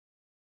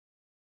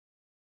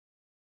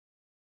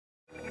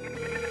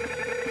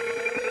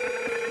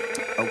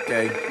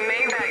Okay.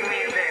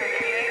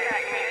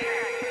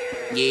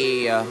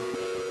 Yeah.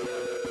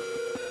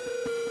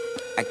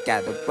 I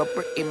got a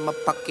rubber in my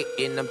pocket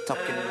and I'm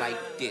talking like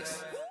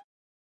this.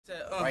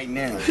 Right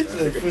now.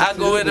 I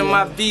go into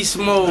my beast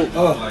mode.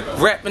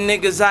 Rapping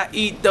niggas, I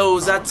eat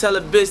those. I tell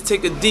a bitch,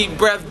 take a deep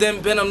breath,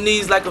 then bend them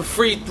knees like a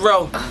free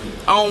throw.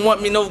 I don't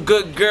want me no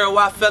good girl.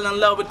 I fell in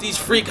love with these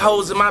freak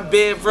hoes in my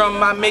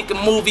bedroom. I make a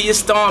movie, it's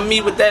starring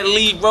me with that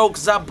lead role,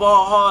 cause I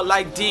ball hard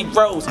like D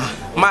Rose.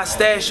 My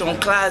stash on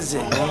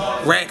closet,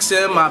 racks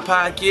in my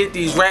pocket,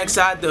 these racks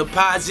I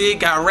deposit.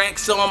 Got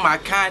racks on my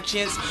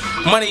conscience,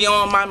 money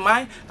on my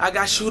mind. I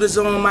got shooters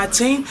on my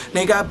team,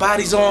 they got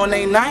bodies on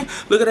they night.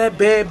 Look at that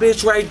bad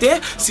bitch right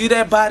there, see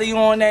that body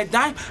on that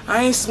dime.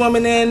 I ain't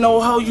swimming in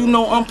no hole, you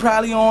know I'm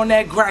probably on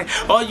that grind.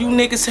 All you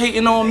niggas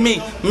hating on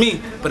me,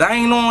 but I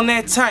ain't on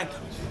that time.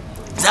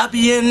 I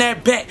be in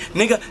that back,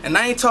 nigga, and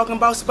I ain't talking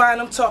about spine,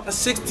 I'm talking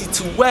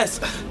 62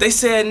 West. They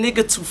said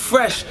nigga too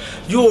fresh,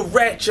 you a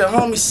rat, your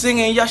homie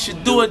singing, y'all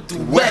should do a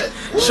duet.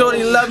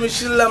 Shorty love me,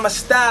 she love my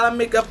style, I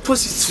make her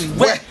pussy too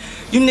wet.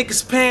 You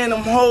niggas paying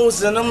them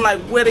hoes and I'm like,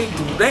 where they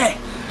do that?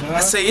 I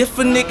say if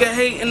a nigga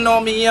hating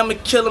on me, I'ma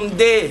kill him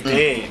dead.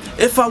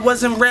 If I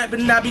wasn't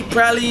rapping, I'd be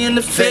probably in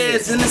the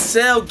feds, in the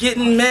cell,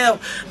 getting mail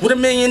with $1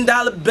 million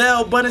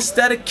bill. But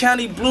instead of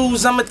county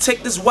blues, I'ma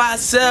take this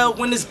YSL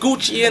when it's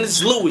Gucci and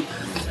it's Louis.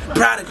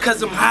 Proud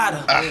cause I'm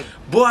hotter.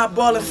 Boy, I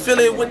ball and fill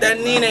it with that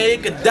Nina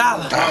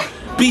Iguodala.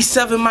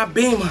 B7 my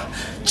beamer,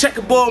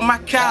 checkerboard my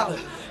collar.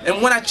 And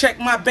when I check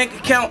my bank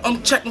account,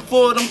 I'm checking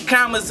for them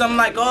commas. I'm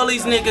like, all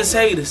these niggas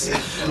haters.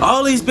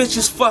 All these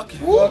bitches fucking.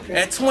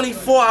 At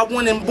 24, I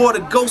went and bought a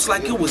ghost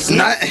like it was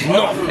nothing.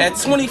 At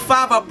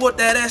 25, I bought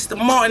that Aston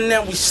Martin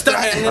and we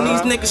stuntin'. And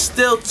these niggas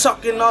still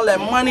talking all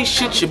that money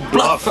shit. You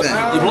bluffing. You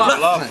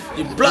bluffing.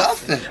 You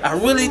bluffing. I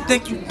really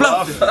think you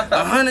bluffing.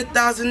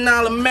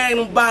 $100,000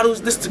 Magnum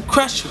bottles, this to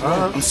crush you.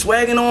 I'm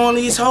swagging on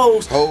these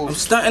hoes. I'm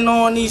stunting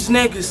on these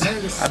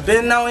niggas. I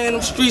been out in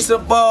them streets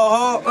of ball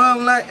hard.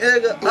 I'm like,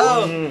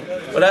 nigga,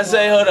 what I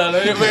say, hold on,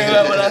 let me bring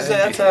up what I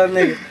say. I tell a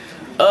nigga,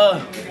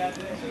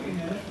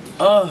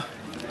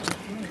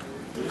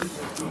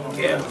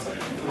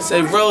 yeah.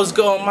 Say Rose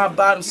go on my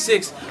bottom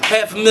 6,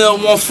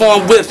 $500,000 one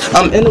farm whips.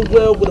 I'm in the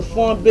well with a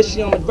farm bitch,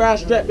 she on the brow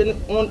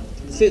strapping on,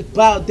 sit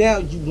bow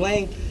down, you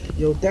lame.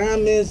 Yo,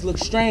 diamonds look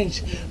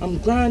strange. I'm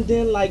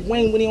grinding like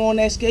Wayne when he on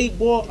that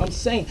skateboard. I'm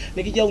saying,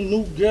 nigga, yo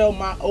new girl,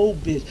 my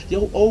old bitch.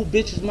 Yo old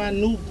bitch is my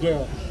new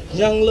girl.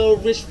 Young little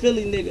rich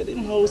Philly nigga,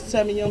 them hoes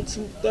tell me I'm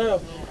too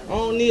thorough. I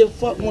don't need a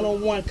fuck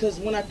one-on-one, cause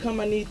when I come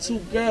I need 2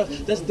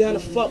 girls that's down to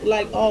fuck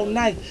like all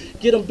night.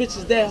 Get them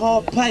bitches that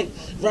hard pipe.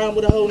 Rhyme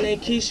with a hoe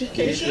named Keisha.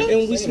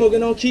 And we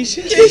smoking on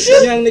Keisha.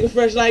 Young nigga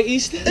fresh like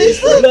Easter.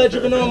 Blood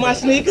dripping on my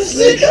sneakers.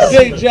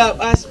 Big drop,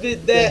 I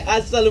spit that.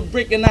 I sell a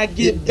brick and I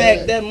get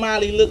back. That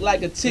Molly look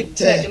like a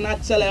tic-tac. And I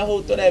tell that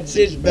hoe throw that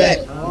bitch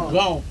back.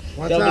 Gone.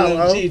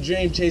 WMG,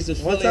 Dream Chaser,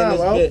 Philly in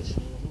this bitch.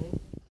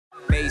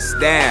 Face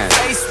down,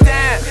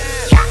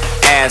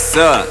 ass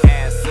up,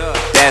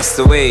 that's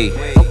the way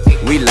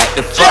we like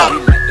to fuck.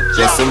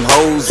 There's some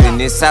hoes in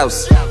this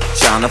house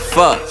tryna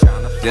fuck.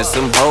 There's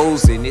some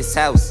hoes in this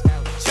house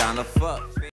tryna fuck.